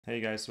Hey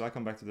guys,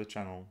 welcome back to the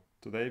channel.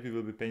 Today we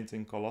will be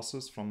painting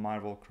Colossus from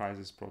Marvel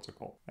Crisis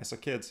Protocol. As a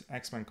kid,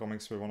 X-Men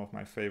comics were one of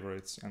my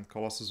favorites, and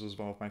Colossus was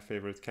one of my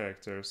favorite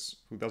characters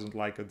who doesn't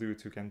like a dude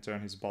who can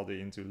turn his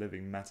body into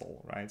living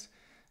metal, right?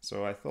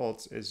 So I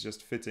thought it's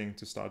just fitting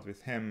to start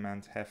with him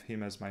and have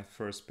him as my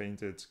first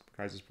painted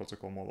Crisis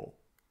Protocol model.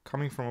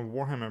 Coming from a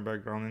Warhammer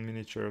background in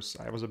miniatures,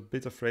 I was a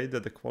bit afraid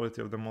that the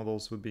quality of the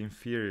models would be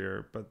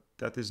inferior, but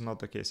that is not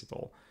the case at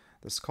all.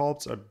 The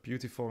sculpts are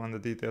beautiful and the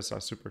details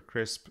are super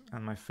crisp,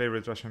 and my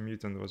favorite Russian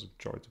mutant was a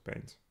joy to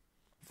paint.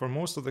 For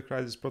most of the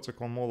Crisis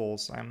Protocol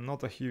models, I'm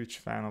not a huge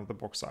fan of the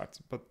box art,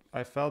 but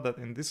I felt that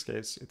in this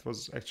case it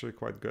was actually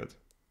quite good.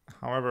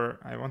 However,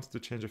 I wanted to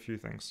change a few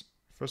things.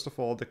 First of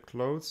all, the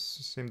clothes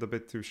seemed a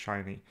bit too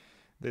shiny.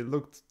 They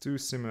looked too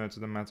similar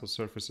to the metal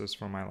surfaces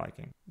for my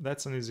liking.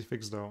 That's an easy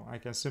fix though, I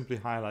can simply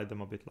highlight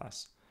them a bit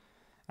less.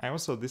 I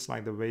also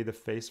dislike the way the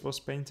face was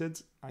painted.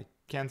 I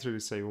can't really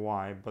say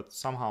why, but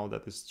somehow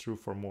that is true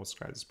for most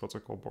Crisis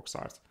Protocol box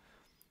art.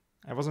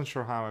 I wasn't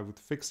sure how I would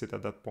fix it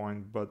at that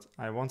point, but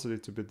I wanted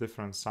it to be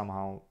different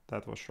somehow,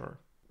 that was sure.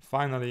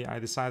 Finally, I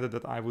decided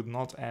that I would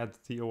not add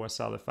the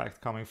OSL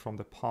effect coming from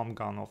the palm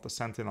gun of the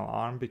Sentinel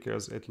arm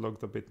because it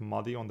looked a bit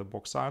muddy on the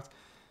box art,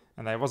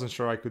 and I wasn't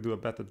sure I could do a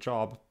better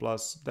job,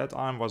 plus that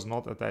arm was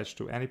not attached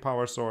to any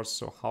power source,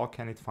 so how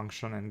can it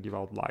function and give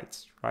out light,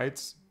 right?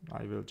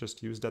 I will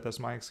just use that as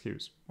my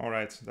excuse.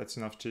 Alright, that's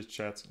enough chit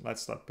chat,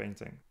 let's start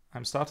painting.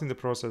 I'm starting the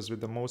process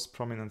with the most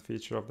prominent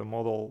feature of the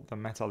model, the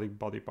metallic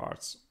body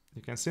parts.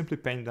 You can simply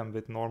paint them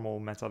with normal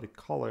metallic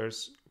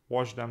colors,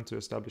 wash them to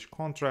establish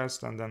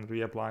contrast and then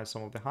reapply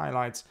some of the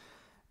highlights,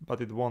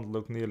 but it won't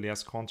look nearly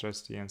as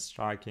contrasty and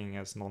striking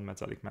as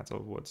non-metallic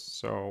metal would,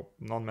 so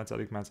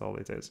non-metallic metal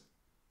it is.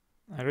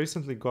 I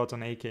recently got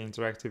an AK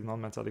Interactive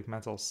non-metallic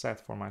metal set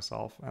for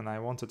myself and I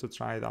wanted to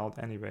try it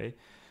out anyway,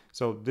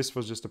 so this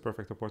was just a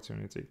perfect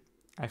opportunity.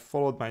 I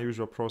followed my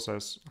usual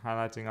process,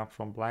 highlighting up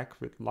from black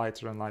with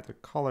lighter and lighter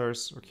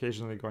colors,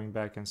 occasionally going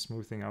back and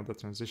smoothing out the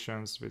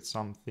transitions with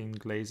some thin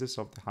glazes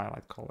of the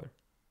highlight color.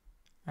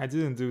 I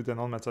didn't do the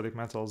non-metallic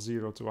metal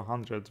 0 to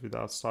 100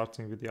 without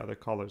starting with the other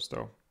colors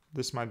though.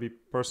 This might be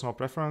personal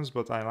preference,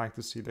 but I like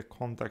to see the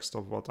context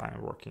of what I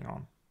am working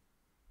on.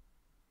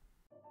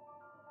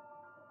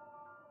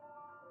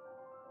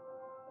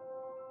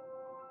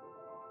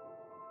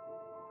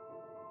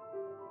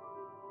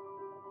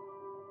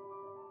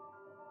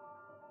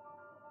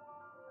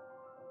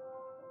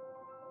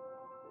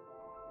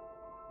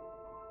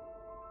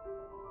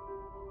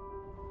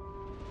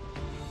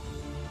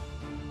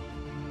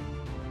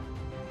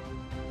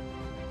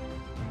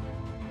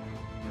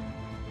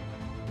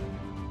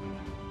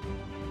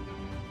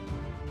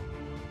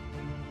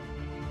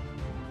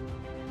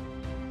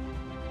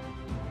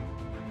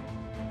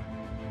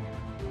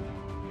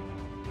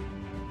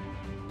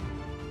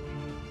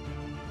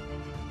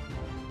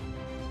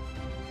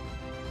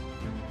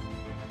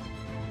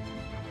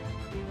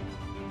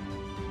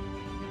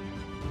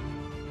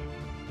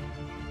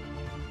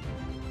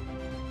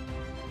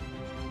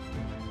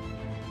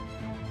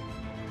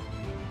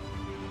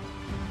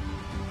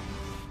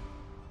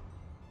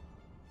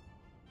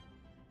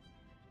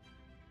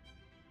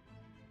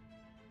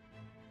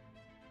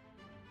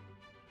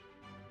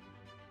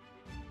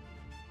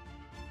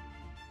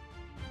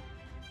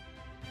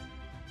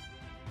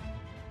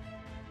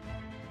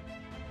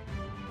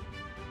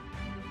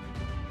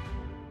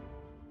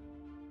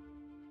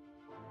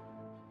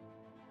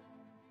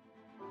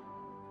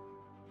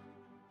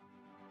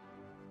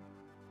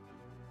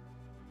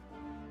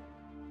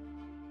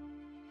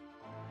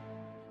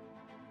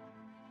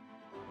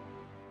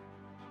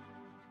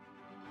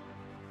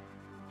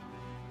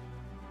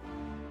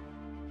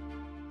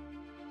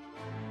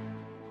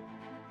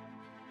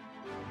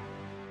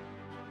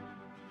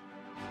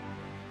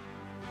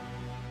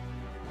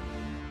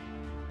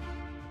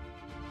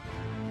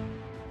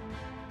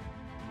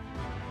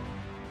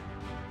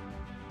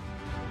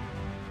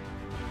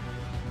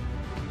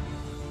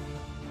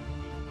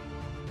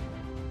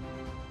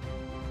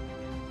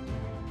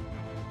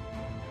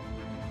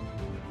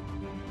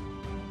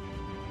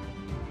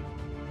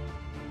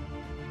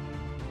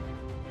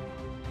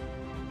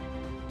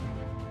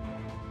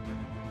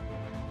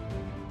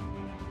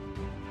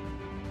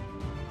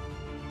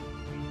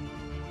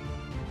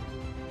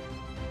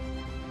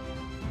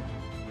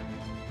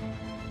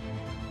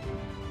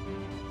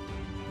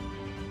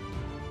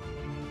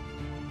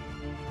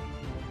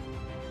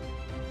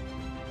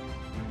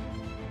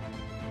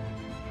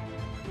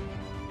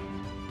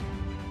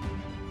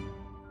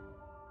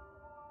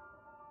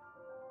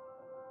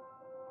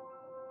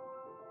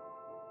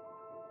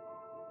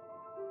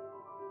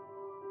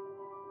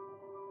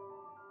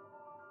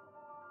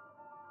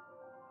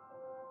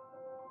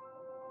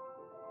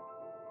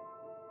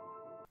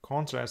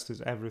 Contrast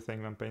is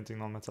everything when painting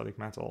non-metallic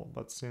metal,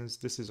 but since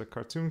this is a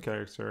cartoon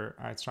character,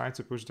 I tried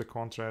to push the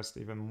contrast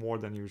even more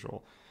than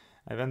usual.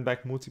 I went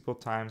back multiple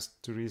times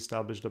to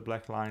re-establish the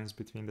black lines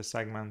between the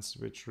segments,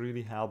 which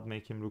really helped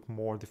make him look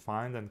more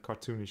defined and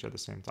cartoonish at the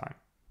same time.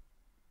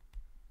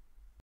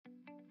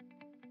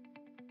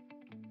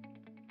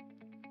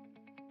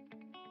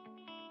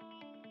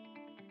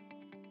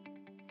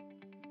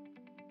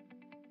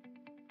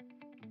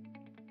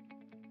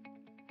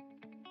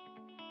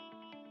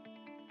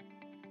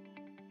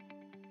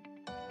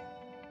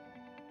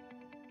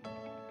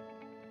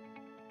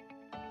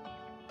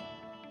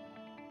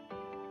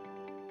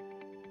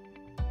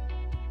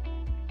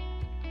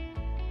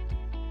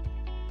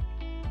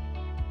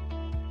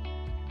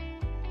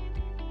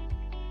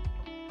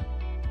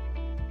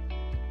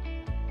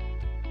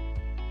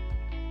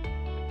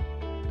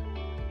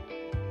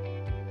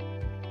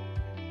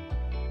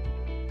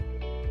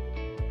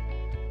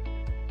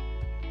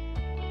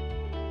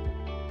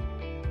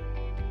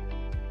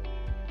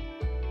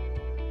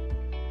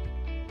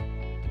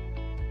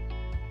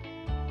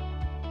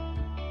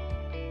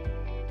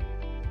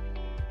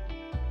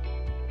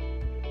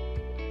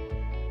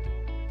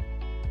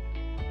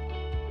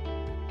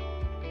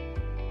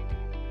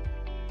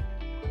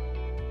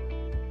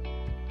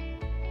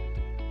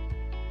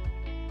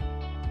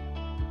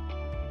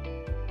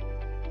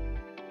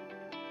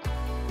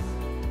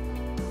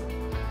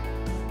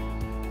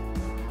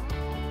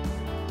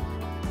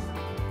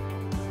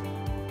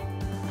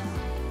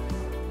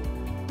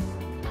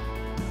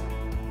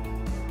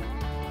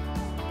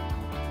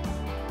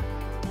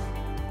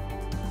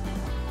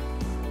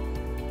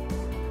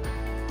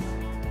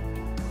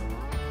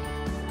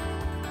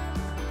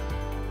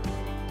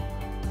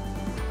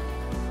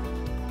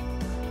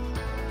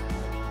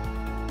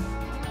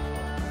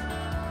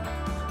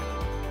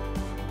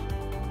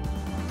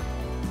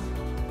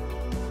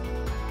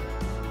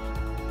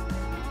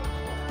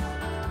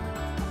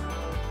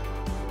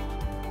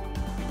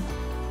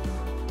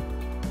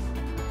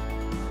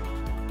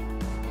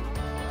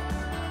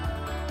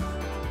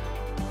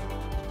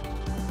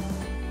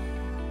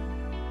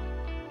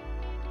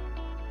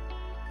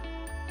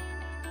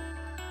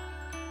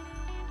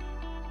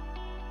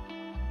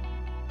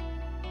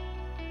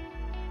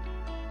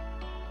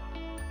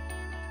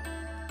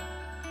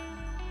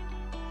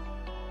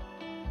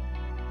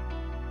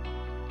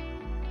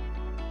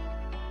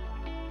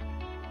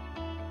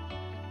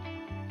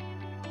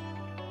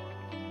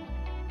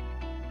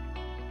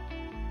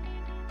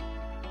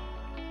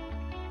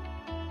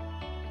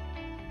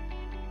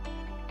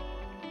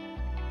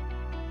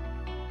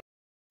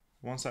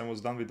 Once I was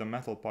done with the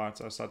metal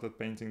parts, I started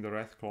painting the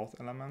red cloth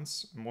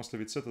elements, mostly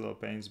with Citadel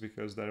paints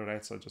because their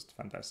reds are just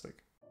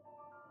fantastic.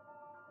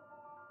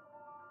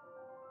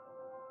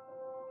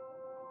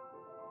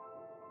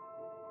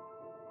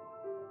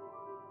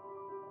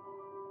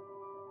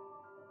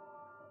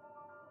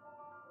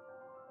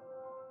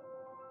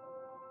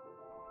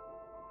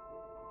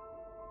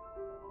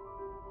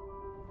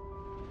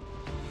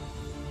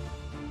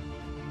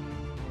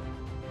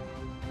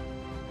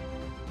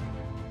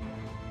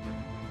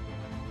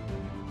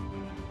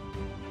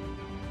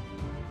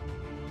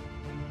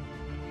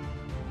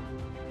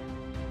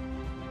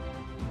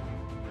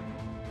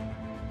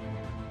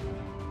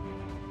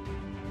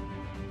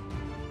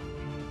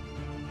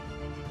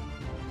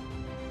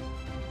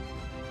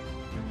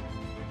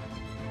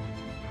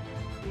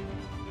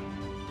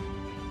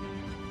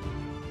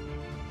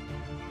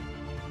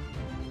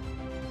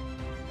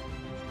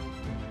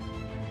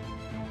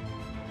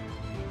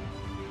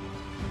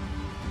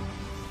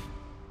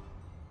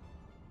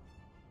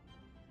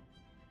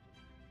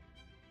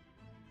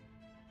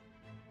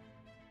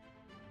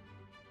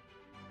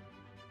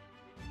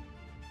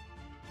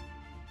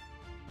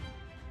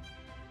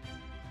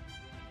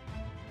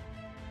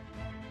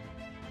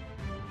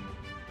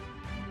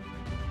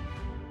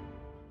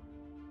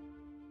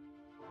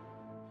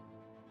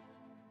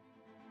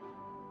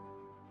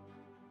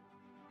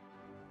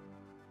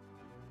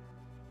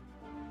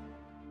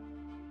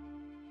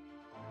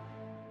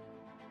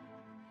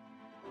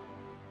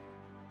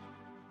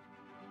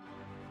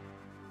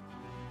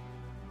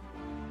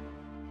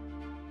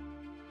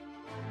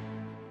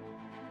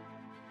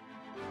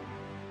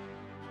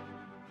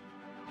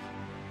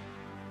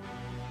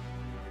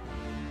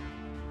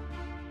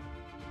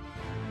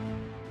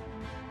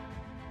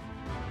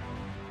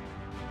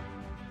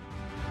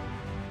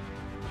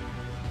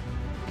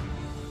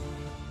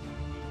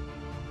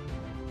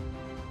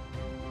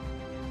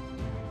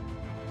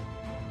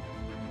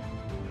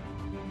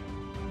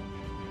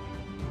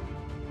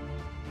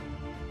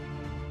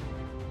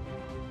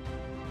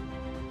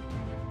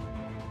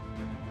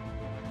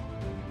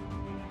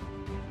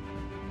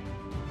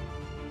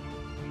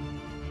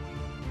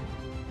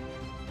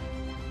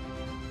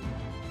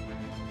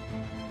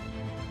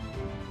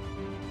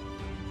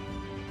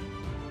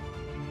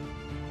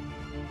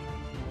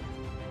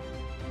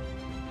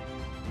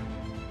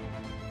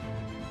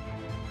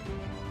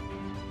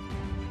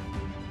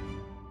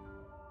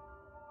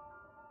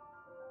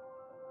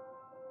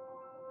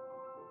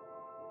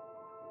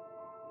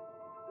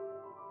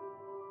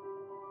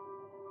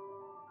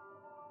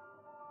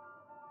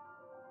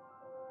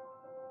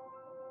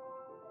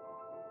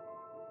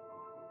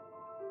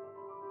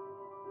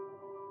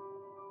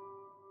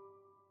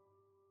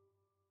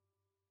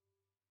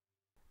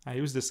 I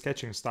used the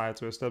sketching style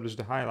to establish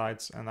the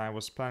highlights, and I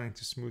was planning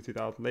to smooth it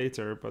out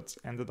later, but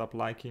ended up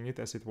liking it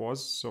as it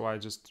was, so I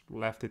just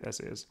left it as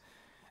is.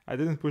 I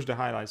didn't push the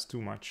highlights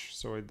too much,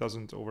 so it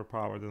doesn't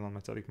overpower the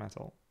non-metallic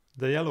metal.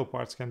 The yellow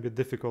parts can be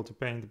difficult to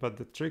paint, but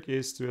the trick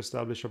is to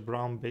establish a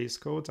brown base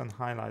coat and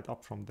highlight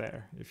up from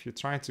there. If you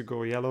try to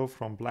go yellow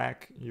from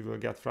black, you will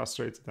get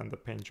frustrated and the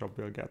paint job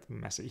will get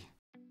messy.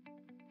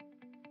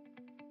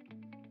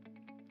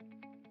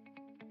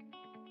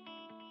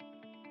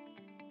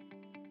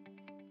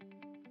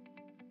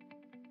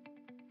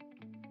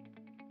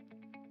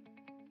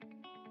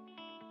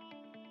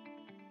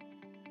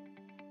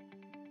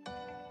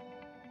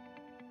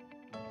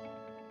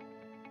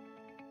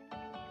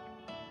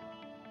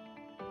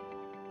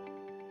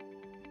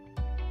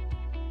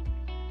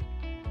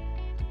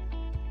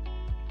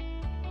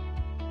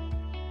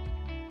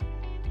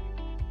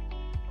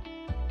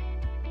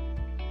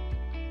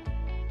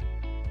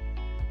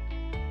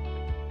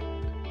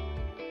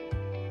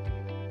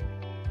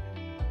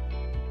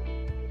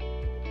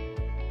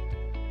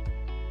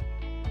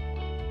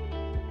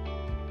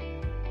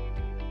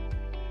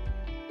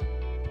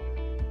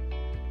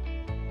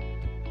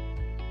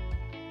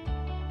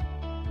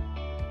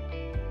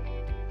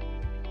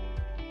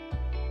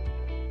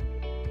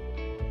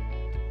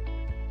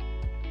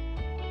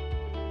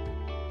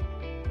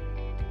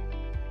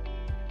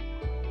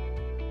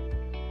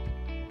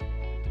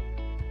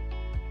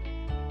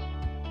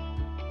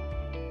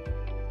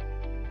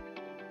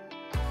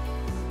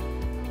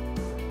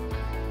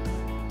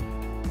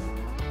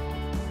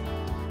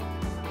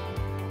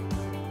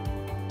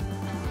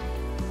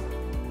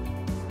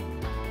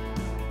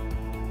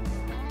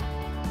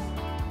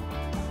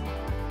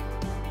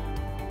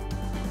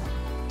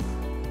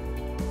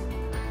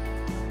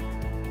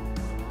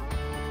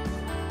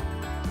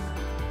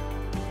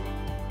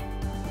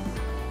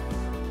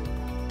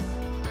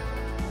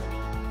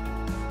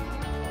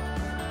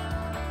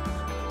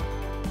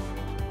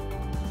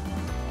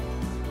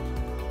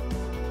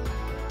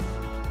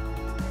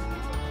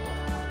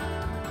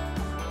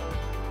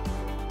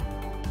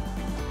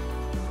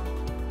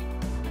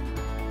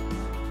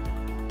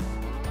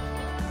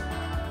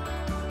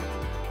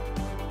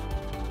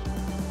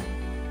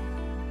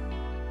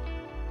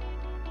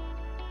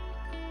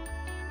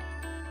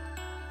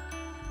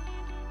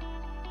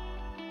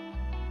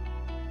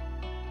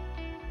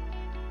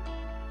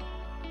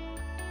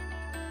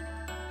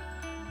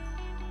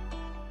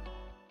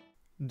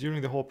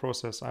 During the whole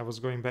process, I was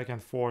going back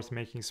and forth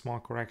making small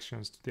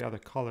corrections to the other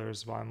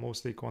colors while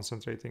mostly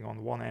concentrating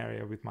on one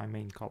area with my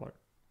main color.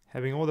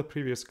 Having all the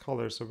previous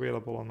colors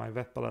available on my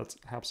wet palette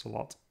helps a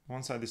lot.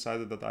 Once I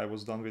decided that I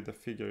was done with the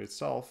figure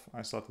itself,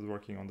 I started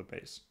working on the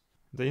base.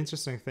 The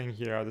interesting thing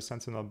here are the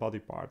Sentinel body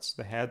parts,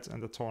 the head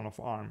and the torn off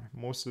arm,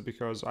 mostly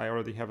because I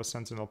already have a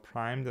Sentinel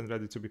primed and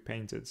ready to be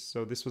painted,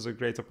 so this was a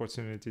great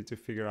opportunity to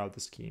figure out the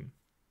scheme.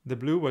 The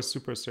blue was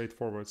super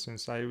straightforward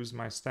since I used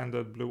my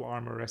standard blue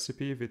armor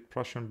recipe with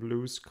Prussian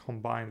blues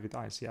combined with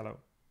ice yellow.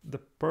 The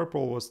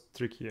purple was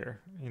trickier.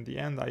 In the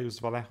end I used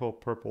Vallejo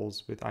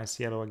purples with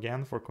ice yellow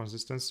again for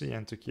consistency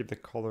and to keep the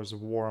colors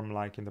warm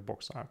like in the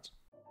box art.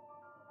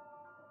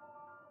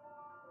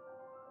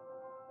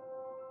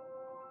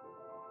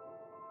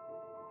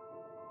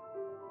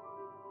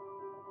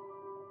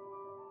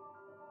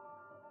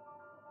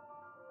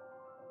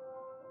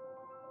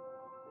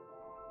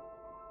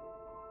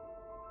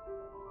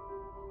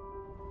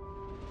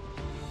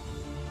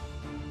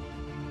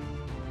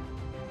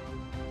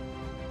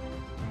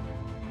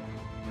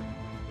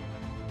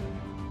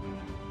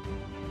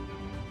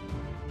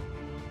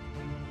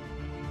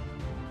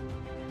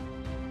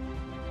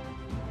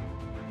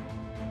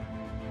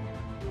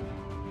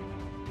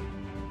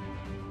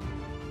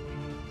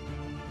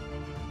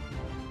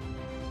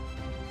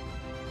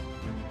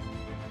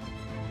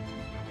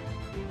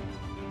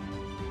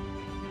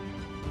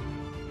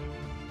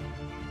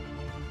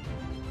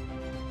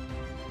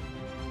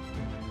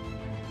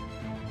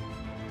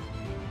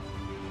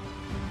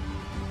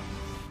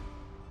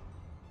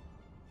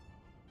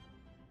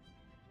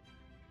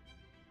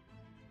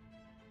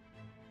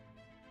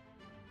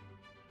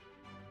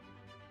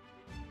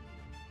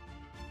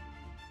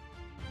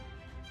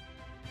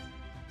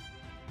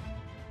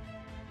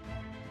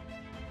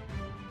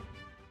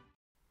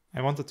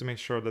 I wanted to make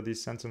sure that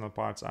these Sentinel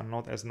parts are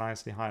not as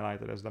nicely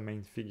highlighted as the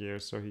main figure,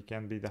 so he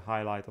can be the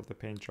highlight of the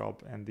paint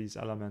job and these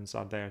elements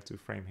are there to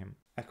frame him.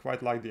 I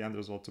quite like the end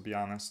result, to be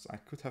honest. I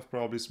could have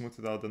probably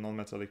smoothed out the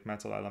non-metallic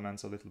metal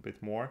elements a little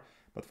bit more,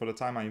 but for the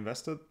time I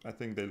invested, I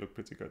think they look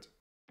pretty good.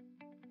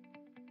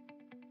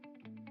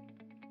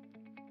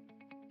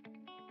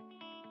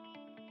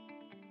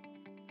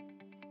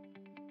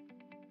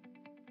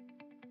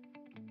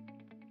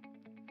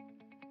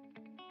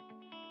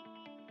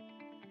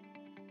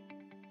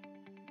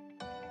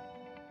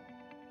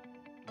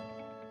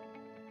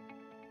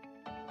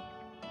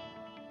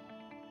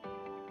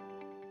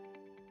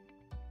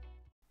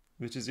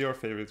 Which is your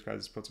favorite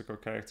Crisis Protocol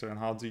character and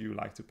how do you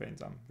like to paint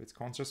them? With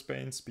contrast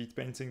paint, speed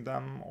painting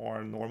them,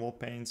 or normal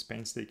paints,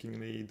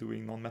 painstakingly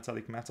doing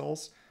non-metallic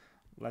metals?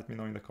 Let me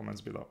know in the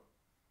comments below.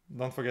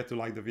 Don't forget to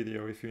like the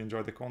video if you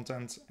enjoyed the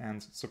content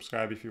and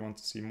subscribe if you want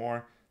to see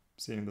more.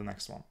 See you in the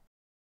next one.